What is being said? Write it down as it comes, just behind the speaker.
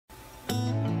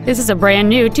This is a brand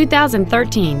new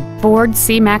 2013 Ford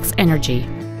C-Max Energy.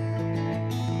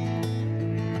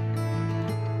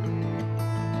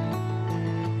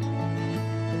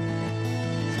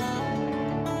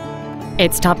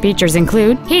 Its top features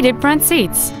include heated front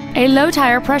seats, a low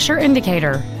tire pressure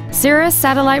indicator, Sirius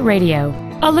satellite radio,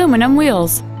 aluminum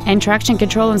wheels, and traction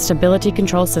control and stability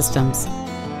control systems.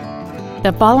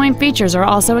 The following features are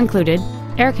also included: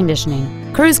 air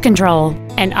conditioning, cruise control,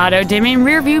 an auto-dimming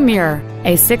rearview mirror,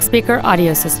 a 6-speaker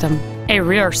audio system, a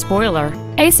rear spoiler,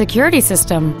 a security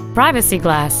system, privacy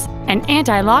glass, an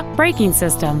anti-lock braking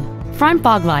system, front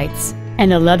fog lights,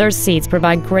 and the leather seats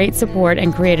provide great support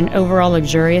and create an overall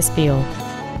luxurious feel.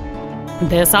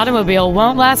 This automobile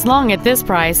won't last long at this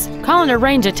price. Call and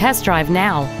arrange a test drive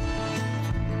now.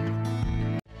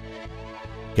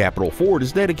 Capital Ford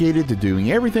is dedicated to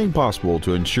doing everything possible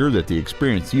to ensure that the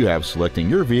experience you have selecting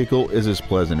your vehicle is as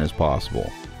pleasant as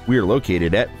possible. We are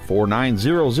located at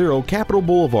 4900 Capital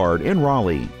Boulevard in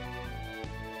Raleigh.